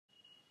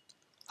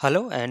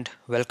Hello and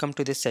welcome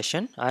to this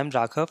session. I'm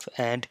Raghav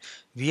and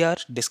we are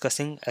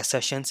discussing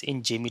assertions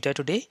in JMeter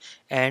today.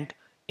 And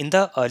in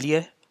the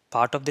earlier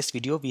part of this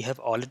video, we have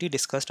already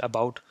discussed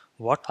about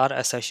what are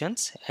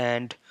assertions,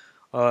 and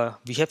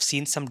we have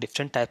seen some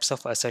different types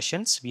of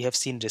assertions. We have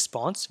seen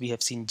response, we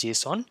have seen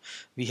JSON,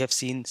 we have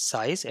seen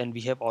size, and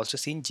we have also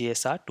seen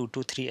JSR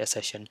 223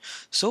 assertion.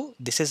 So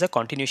this is a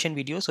continuation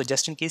video. So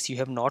just in case you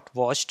have not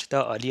watched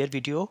the earlier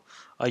video,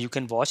 you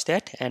can watch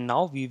that. And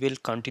now we will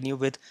continue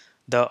with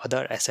the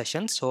other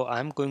assertions. So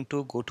I'm going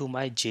to go to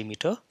my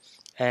JMeter,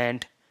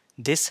 and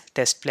this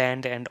test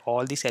plan and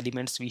all these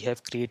elements we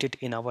have created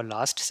in our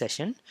last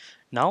session.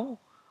 Now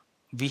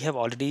we have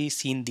already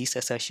seen these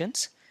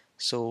assertions.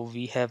 So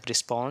we have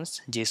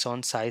response,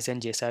 JSON, size,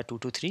 and JSR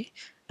 223.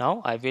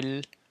 Now I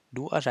will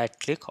do a right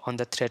click on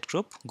the thread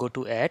group, go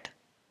to add,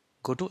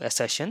 go to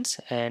assertions,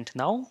 and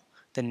now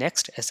the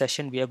next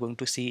assertion we are going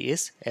to see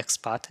is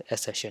XPath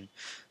assertion.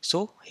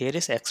 So here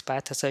is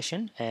XPath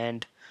assertion,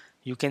 and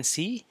you can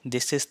see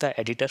this is the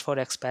editor for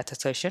XPath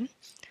assertion.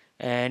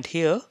 And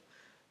here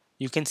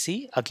you can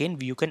see again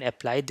you can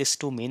apply this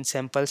to main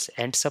samples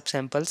and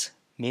subsamples,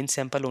 main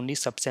sample only,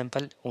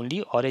 subsample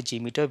only, or a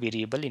JMeter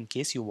variable in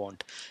case you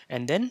want.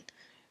 And then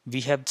we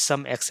have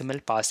some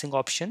XML parsing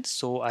options,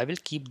 so I will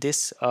keep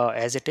this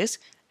as it is,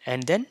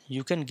 and then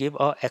you can give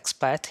a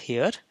XPath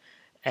here,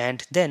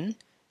 and then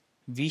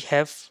we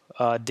have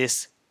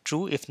this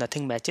true if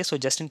nothing matches. So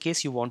just in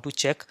case you want to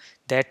check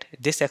that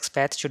this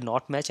XPath should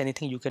not match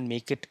anything, you can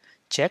make it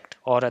checked,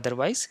 or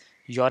otherwise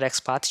your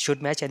XPath should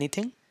match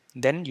anything,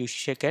 then you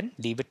can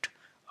leave it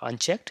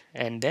unchecked,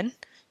 and then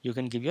you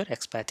can give your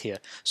XPath here.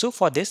 So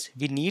for this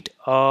we need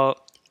a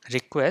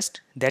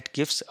request that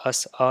gives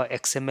us a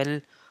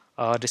XML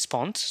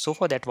response. So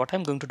for that, what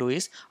I'm going to do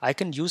is I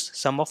can use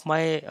some of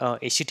my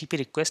HTTP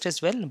request as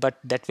well, but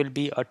that will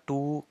be a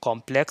too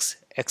complex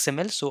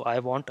XML. So I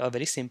want a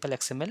very simple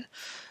XML.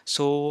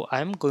 So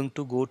I'm going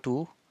to go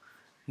to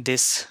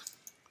this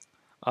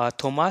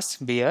Thomas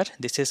Beer.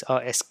 This is a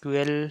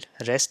SQL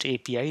REST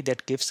API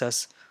that gives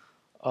us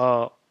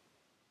a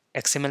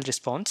XML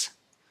response.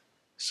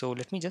 So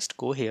let me just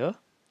go here,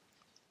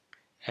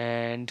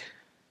 and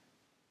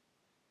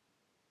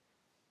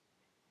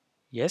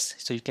yes,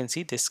 so you can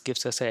see this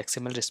gives us a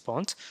XML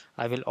response.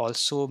 I will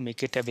also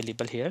make it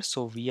available here.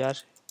 So we are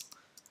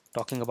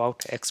talking about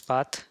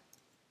XPath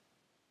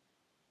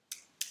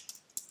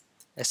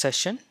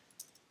assertion,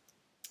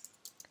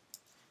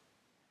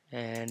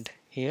 and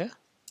here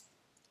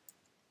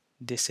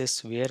this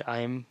is where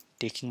I am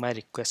taking my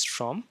request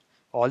from.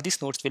 All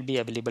these nodes will be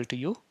available to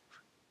you,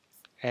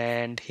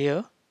 and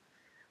here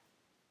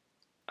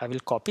I will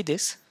copy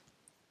this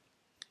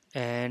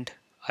and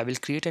I will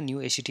create a new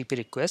HTTP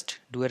request,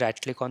 do a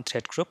right click on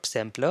thread group,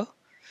 sampler,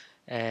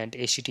 and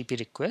HTTP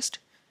request,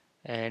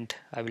 and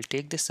I will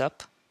take this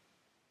up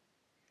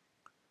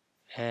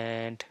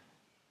and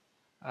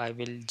I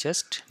will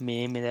just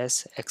name it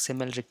as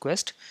XML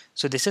request.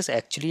 So this is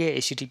actually a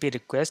HTTP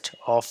request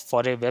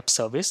for a web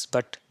service,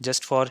 but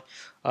just for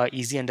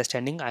easy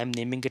understanding, I am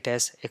naming it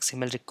as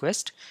XML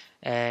request.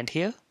 And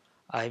here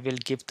I will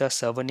give the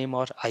server name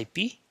or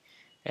IP,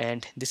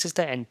 and this is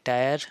the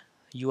entire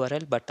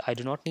URL, but I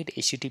do not need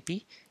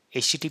HTTP.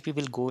 HTTP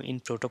will go in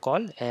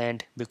protocol,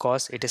 and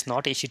because it is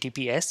not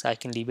HTTPS, I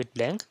can leave it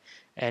blank.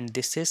 And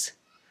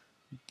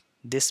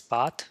this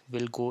path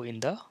will go in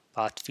the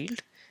path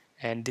field,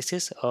 and this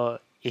is a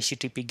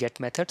HTTP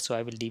get method, so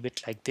I will leave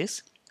it like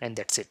this, and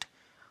that's it.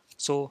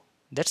 So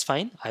that's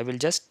fine. I will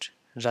just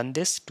run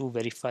this to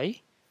verify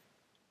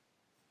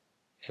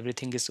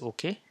everything is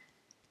okay.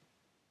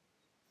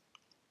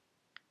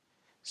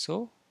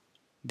 So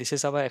this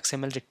is our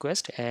XML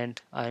request, and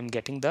I'm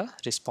getting the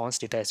response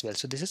data as well,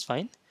 so this is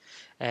fine.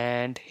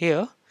 And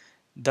here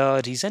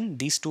the reason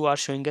these two are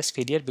showing us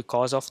failure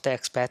because of the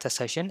XPath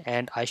assertion,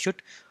 and I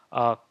should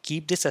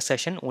keep this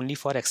assertion only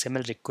for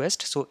XML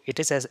request. So it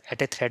is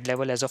at a thread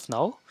level as of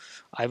now.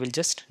 I will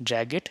just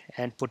drag it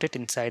and put it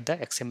inside the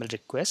XML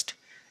request,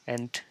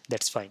 and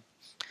that's fine.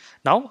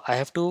 Now I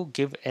have to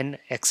give an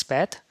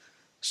XPath.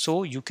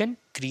 So you can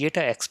create a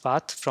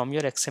XPath from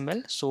your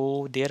XML.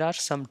 So there are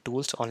some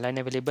tools online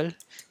available.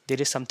 There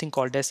is something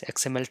called as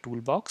XML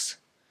toolbox,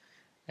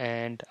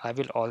 and I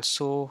will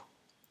also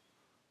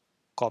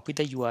copy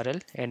the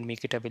URL and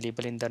make it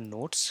available in the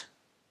notes.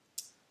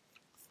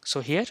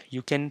 So here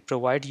you can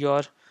provide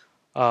your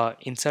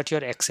insert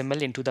your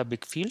XML into the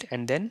big field,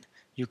 and then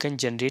you can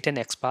generate an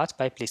XPath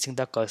by placing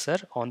the cursor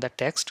on the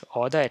text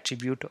or the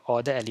attribute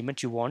or the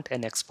element you want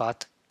an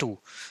XPath to.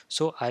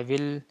 So I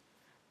will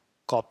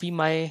copy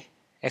my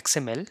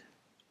XML,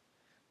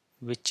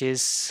 which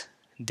is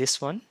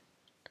this one.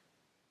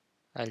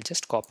 I'll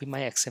just copy my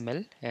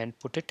XML and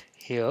put it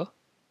here,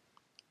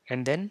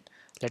 and then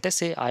let us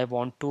say I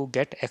want to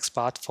get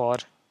XPath for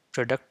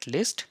product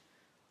list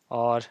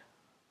or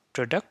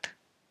product.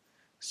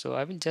 So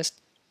I will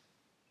just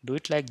do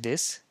it like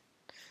this,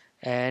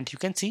 and you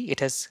can see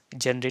it has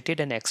generated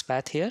an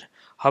XPath here.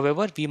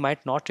 However, we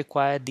might not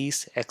require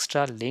these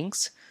extra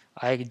links.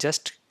 I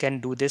just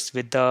can do this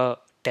with the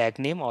tag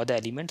name or the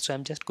element. So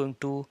I'm just going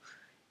to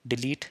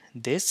delete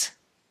this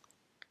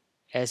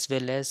as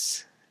well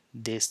as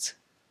this.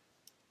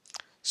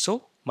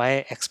 So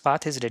my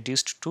XPath is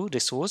reduced to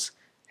resource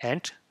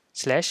and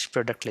slash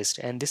product list,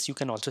 and this you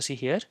can also see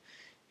here.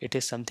 It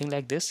is something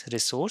like this,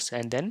 resource,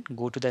 and then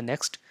go to the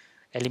next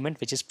element,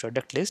 which is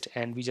product list,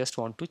 and we just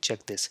want to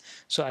check this.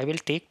 So I will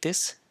take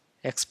this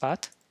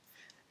XPath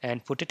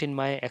and put it in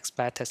my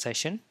XPath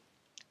Assertion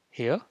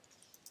here,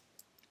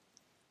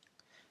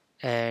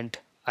 and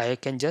I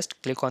can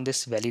just click on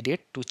this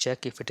validate to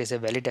check if it is a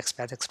valid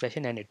XPath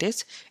expression, and it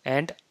is.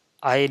 And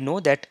I know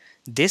that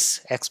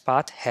this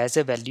XPath has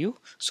a value,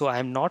 so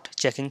I'm not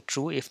checking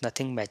true if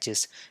nothing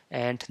matches.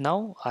 And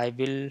now I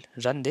will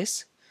run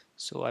this.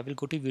 So I will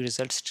go to view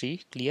results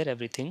tree, clear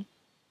everything,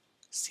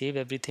 save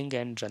everything,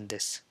 and run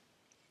this.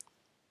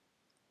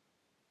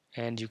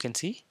 And you can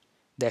see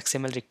the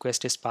XML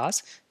request is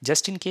passed.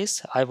 Just in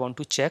case I want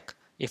to check,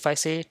 if I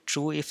say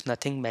true if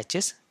nothing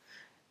matches,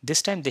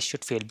 this time this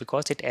should fail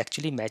because it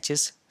actually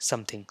matches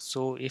something.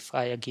 So if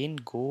I again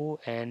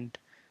go and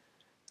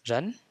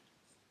run,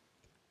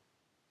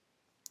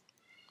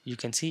 you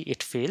can see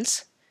it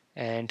fails,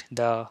 and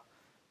the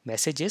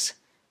message is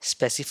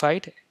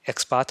specified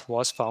XPath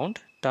was found,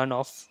 turn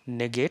off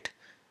negate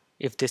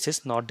if this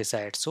is not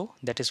desired. So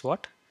that is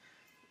what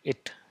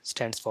it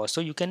stands for. So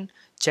you can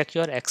check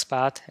your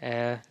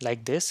XPath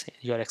like this,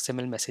 your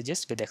XML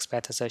messages with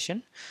XPath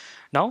assertion.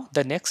 Now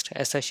the next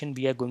assertion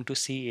we are going to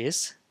see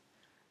is,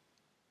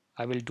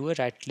 I will do a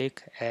right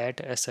click, add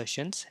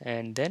assertions,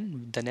 and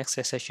then the next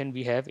assertion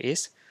we have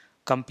is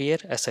compare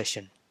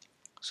assertion.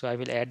 So I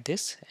will add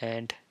this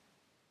and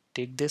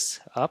take this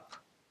up.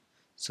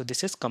 So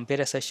this is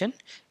compare assertion,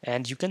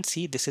 and you can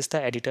see this is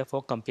the editor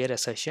for compare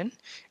assertion,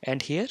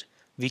 and here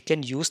we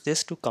can use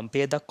this to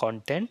compare the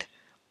content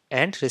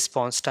and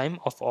response time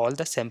of all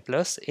the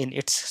samplers in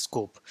its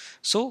scope.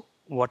 So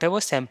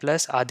whatever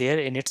samplers are there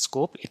in its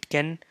scope, it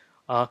can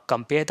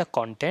compare the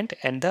content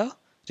and the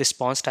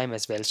response time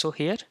as well. So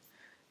here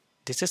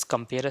this is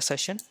compare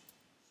assertion.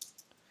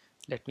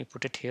 Let me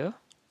put it here.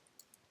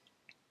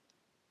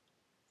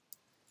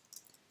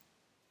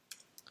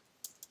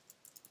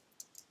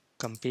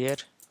 Compare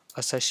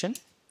assertion.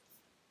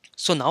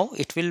 So now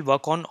it will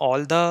work on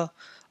all the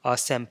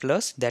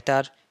samplers that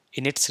are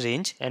in its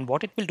range, and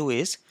what it will do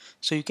is,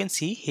 so you can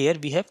see here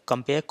we have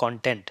compare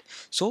content.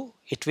 So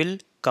it will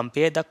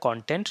compare the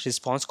content,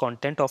 response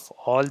content of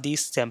all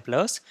these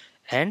samplers,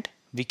 and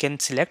we can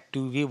select,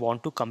 do we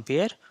want to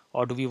compare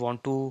or do we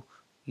want to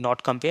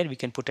not compare. We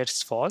can put it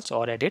as false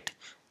or edit.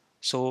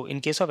 So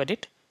in case of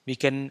edit, we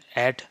can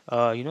add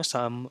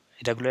some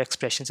regular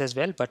expressions as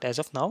well, but as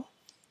of now,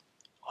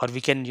 or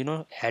we can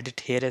add it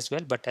here as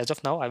well, but as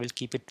of now I will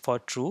keep it for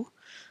true.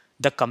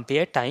 The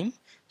compare time,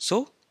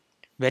 so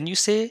when you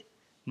say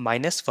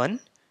 -1,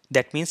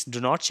 that means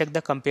do not check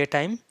the compare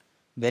time.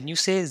 When you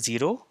say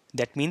 0,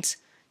 that means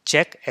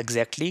check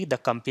exactly the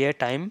compare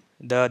time,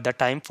 the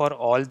time for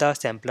all the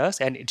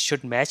samplers, and it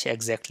should match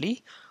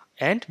exactly.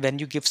 And when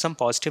you give some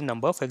positive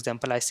number, for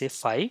example I say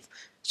 5,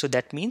 so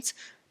that means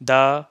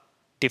the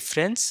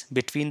difference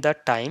between the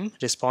time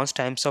response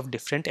times of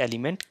different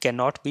element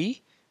cannot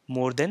be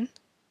more than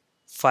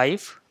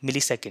 5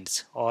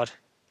 milliseconds, or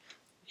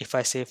if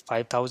I say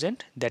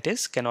 5000, that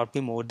is cannot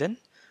be more than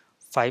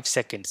 5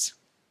 seconds.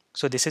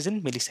 So this is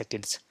in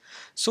milliseconds.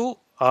 So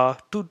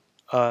to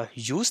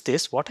use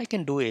this, what I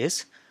can do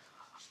is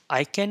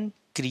I can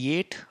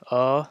create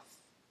a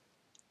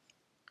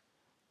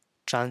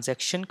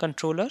transaction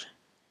controller.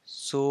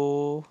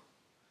 So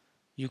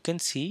you can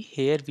see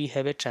here we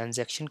have a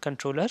transaction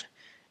controller,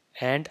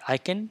 and I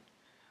can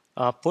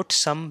put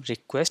some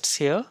requests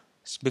here,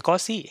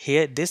 because see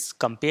here this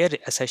compare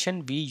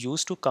assertion we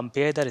use to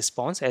compare the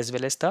response as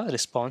well as the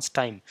response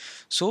time.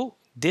 So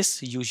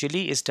this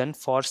usually is done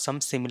for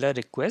some similar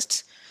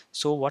requests.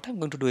 So what I'm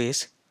going to do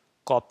is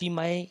copy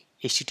my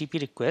HTTP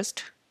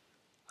request.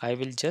 I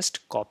will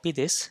just copy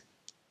this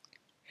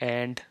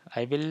and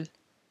I will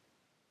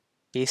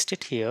paste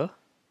it here.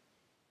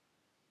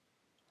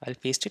 I'll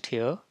paste it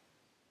here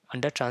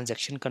under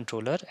transaction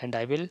controller, and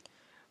I will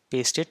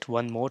paste it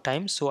one more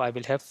time, so I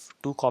will have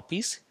 2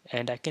 copies,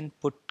 and I can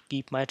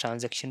keep my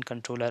transaction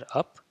controller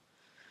up,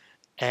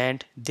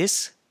 and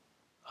this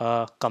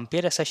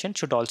compare assertion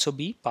should also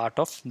be part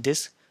of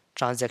this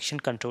transaction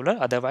controller,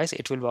 otherwise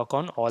it will work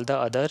on all the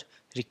other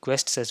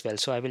requests as well.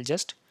 So I will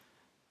just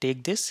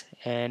take this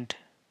and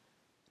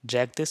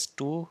drag this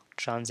to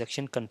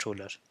transaction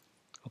controller.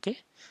 Okay,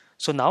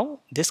 so now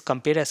this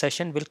compare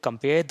assertion will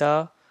compare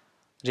the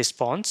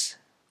response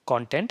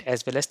content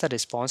as well as the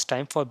response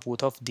time for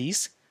both of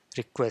these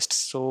requests.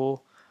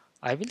 So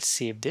I will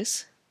save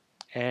this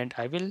and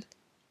I will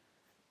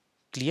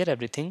clear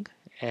everything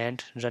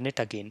and run it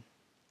again.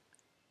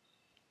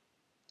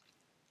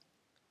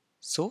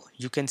 So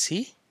you can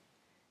see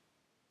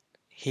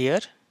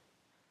here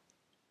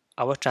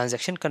our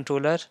transaction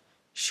controller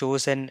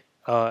shows an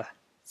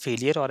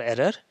failure or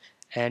error,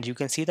 and you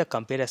can see the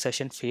compare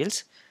assertion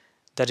fails.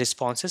 The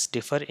responses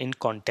differ in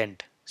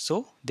content.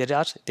 So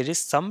there is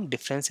some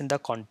difference in the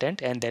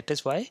content, and that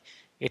is why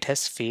it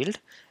has failed.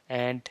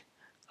 And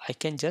I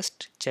can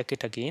just check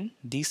it again.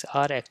 These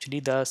are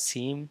actually the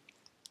same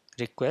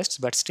requests,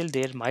 but still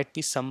there might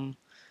be some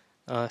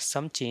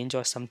change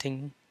or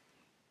something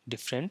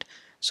different.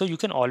 So you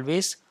can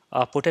always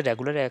put a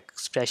regular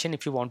expression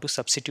if you want to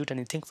substitute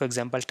anything. For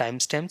example,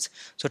 timestamps.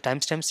 So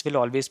timestamps will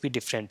always be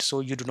different. So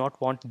you do not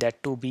want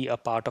that to be a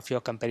part of your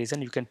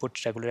comparison. You can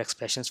put regular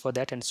expressions for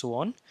that and so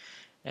on.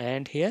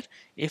 And here,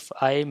 if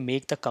I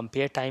make the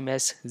compare time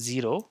as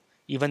 0,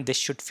 even this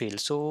should fail.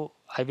 So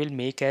I will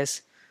make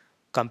as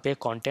compare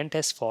content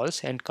as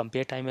false and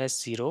compare time as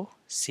 0.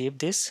 Save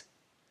this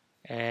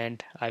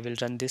and I will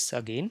run this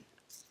again.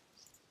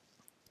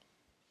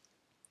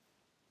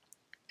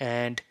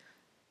 And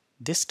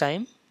this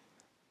time,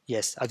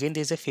 yes, again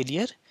there is a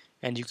failure,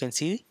 and you can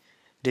see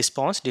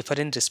response differ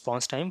in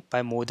response time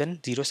by more than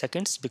 0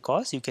 seconds,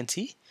 because you can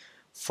see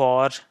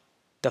for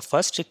the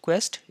first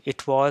request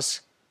it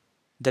was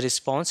the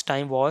response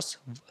time was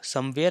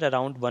somewhere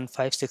around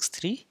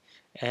 1563,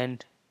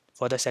 and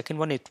for the second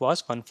one it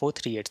was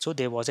 1438. So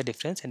there was a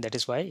difference, and that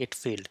is why it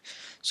failed.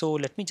 So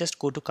let me just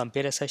go to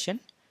compare assertion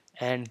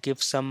and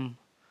give some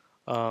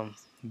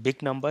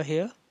big number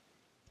here.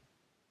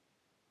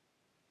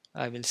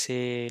 I will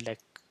say like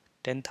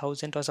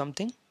 10,000 or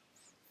something,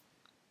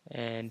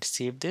 and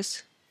save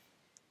this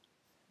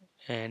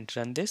and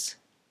run this,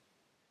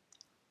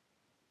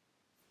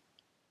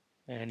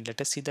 and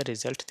let us see the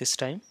result this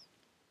time.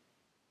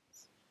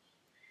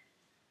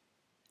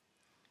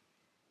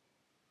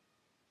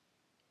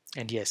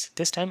 And yes,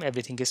 this time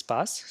everything is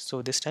passed.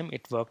 So this time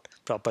it worked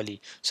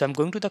properly. So I'm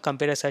going to the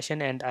compare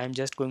assertion and I'm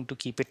just going to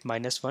keep it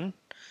 -1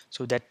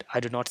 so that I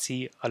do not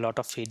see a lot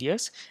of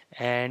failures,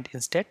 and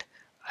instead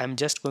I'm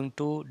just going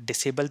to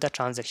disable the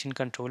transaction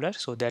controller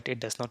so that it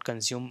does not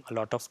consume a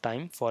lot of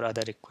time for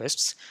other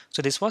requests.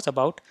 So this was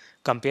about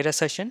compare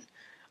assertion.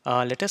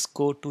 Let us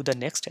go to the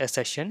next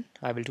assertion.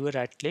 I will do a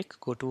right click,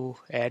 go to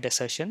add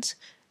assertions,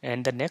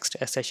 and the next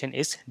assertion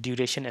is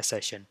duration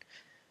assertion.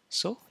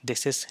 So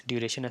this is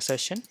duration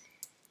assertion,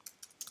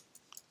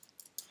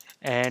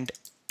 and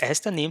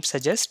as the name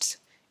suggests,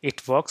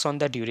 it works on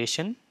the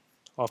duration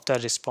of the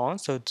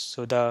response.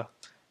 So the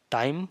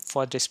time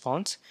for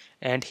response,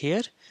 and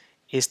here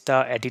is the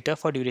editor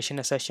for duration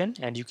assertion,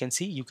 and you can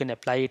see you can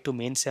apply it to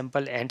main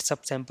sample and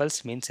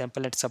subsamples, main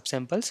sample and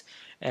subsamples,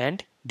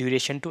 and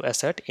duration to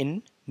assert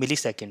in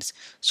milliseconds.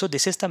 So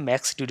this is the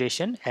max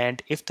duration,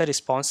 and if the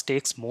response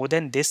takes more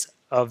than this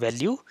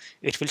value,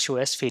 it will show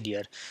as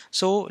failure.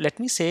 So let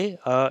me say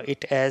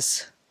it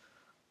as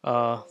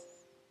uh,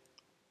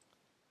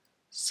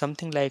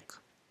 something like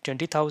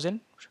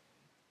 20,000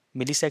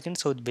 milliseconds,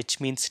 so which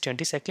means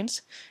 20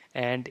 seconds.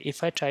 And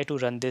if I try to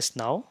run this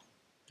now,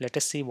 let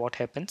us see what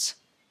happens.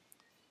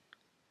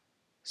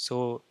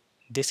 So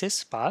this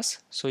is pass.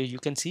 So you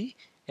can see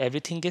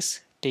everything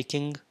is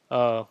taking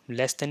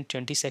less than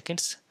 20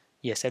 seconds.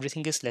 Yes,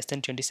 everything is less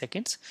than 20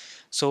 seconds.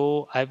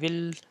 So I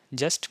will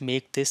just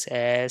make this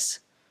as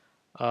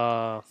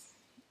uh,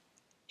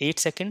 8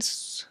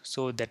 seconds.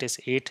 So that is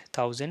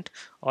 8,000,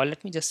 or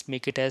let me just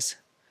make it as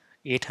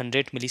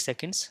 800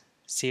 milliseconds.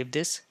 Save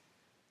this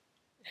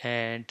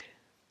and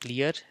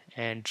clear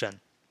and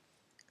run.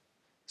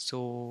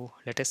 So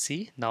let us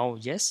see now.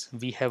 Yes,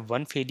 we have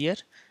one failure,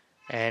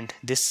 and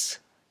this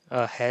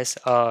has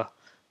a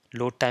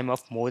load time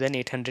of more than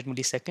 800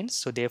 milliseconds.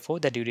 So therefore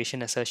the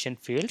duration assertion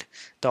failed.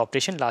 The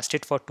operation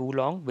lasted for too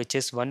long, which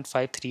is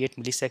 1538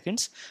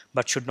 milliseconds,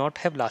 but should not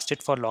have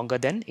lasted for longer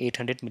than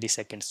 800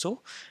 milliseconds.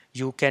 So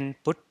you can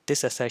put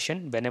this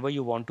assertion whenever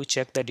you want to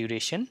check the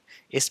duration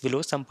is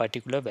below some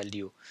particular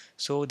value.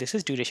 So this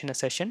is duration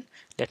assertion.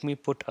 Let me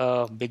put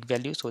a big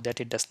value so that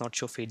it does not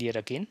show failure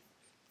again,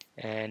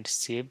 and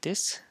save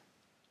this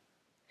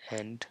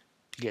and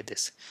clear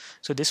this.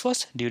 So this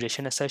was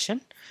duration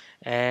assertion,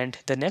 and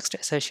the next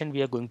assertion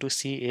we are going to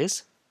see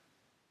is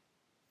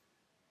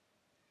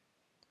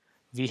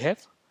we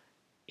have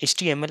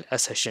HTML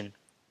assertion.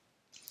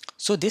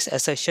 So this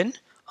assertion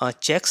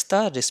checks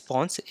the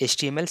response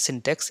HTML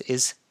syntax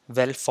is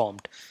well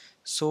formed.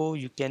 So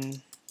you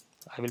can,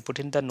 I will put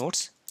in the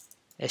notes,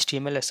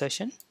 HTML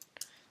assertion.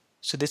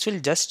 So this will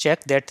just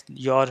check that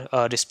your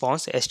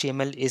response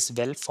HTML is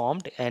well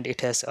formed and it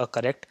has a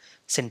correct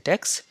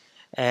syntax.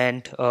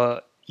 And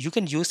you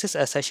can use this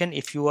assertion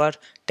if you are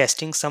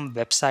testing some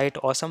website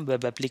or some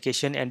web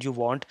application and you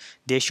want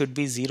there should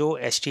be zero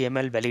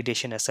HTML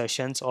validation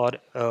assertions or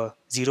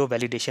zero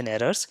validation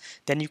errors,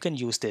 then you can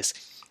use this.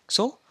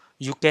 So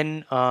you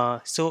can,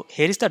 so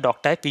here is the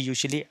doc type. We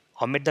usually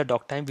omit the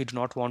doc type. We do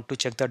not want to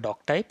check the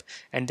doc type,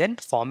 and then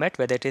format,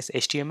 whether it is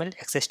HTML,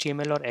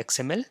 XHTML or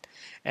XML,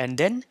 and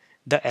then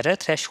the error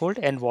threshold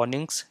and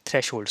warnings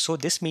threshold. So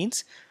this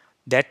means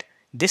that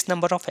this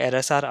number of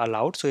errors are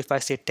allowed. So if I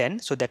say 10,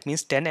 so that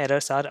means 10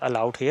 errors are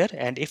allowed here,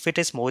 and if it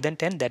is more than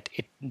 10,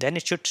 then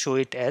it should show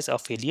it as a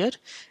failure.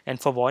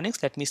 And for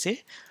warnings, let me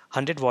say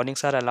 100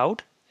 warnings are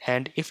allowed,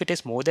 and if it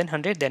is more than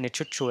 100, then it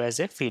should show as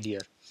a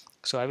failure.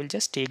 So I will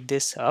just take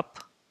this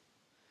up,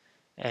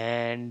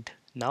 and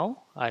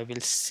now I will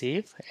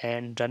save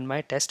and run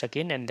my test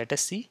again, and let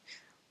us see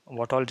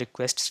what all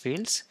requests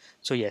fails.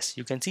 So yes,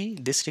 you can see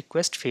this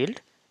request failed,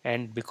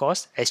 and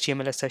because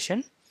HTML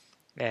assertion,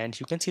 and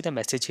you can see the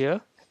message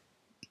here,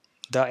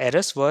 the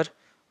errors were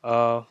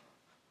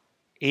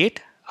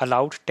 8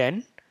 allowed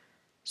 10.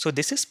 So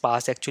this is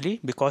pass actually,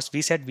 because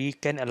we said we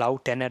can allow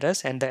 10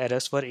 errors and the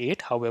errors were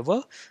 8.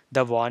 However,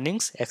 the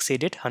warnings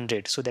exceeded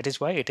 100, so that is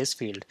why it is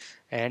failed.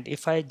 And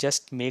if I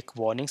just make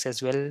warnings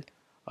as well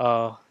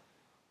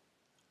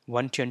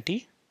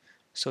 120,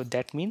 so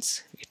that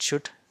means it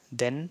should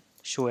then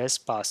show as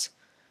pass.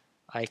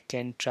 I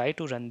can try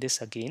to run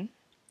this again,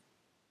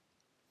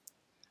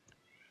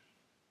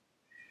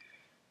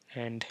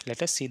 and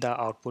let us see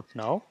the output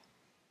now.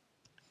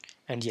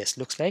 And yes,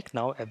 looks like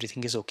now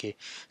everything is okay.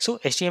 So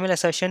HTML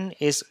assertion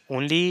is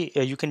only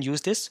you can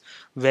use this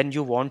when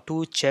you want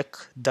to check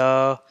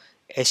the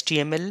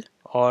HTML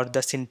or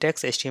the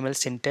syntax, HTML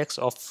syntax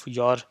of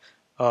your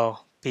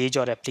page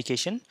or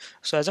application.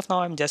 So as of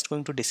now, I'm just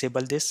going to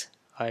disable this.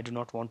 I do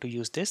not want to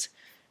use this.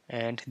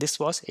 And this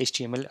was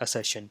HTML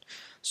assertion.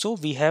 So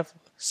we have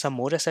some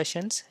more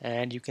assertions,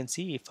 and you can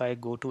see if I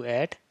go to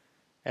add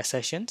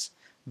assertions,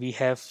 we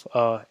have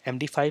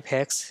MD5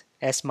 hex,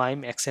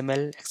 smime,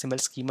 XML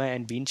schema,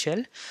 and bean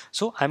shell.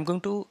 So I'm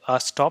going to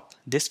stop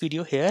this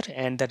video here,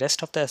 and the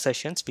rest of the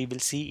assertions we will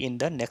see in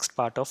the next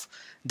part of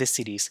this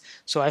series.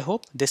 So I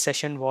hope this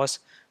session was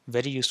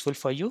very useful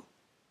for you.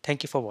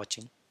 Thank you for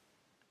watching.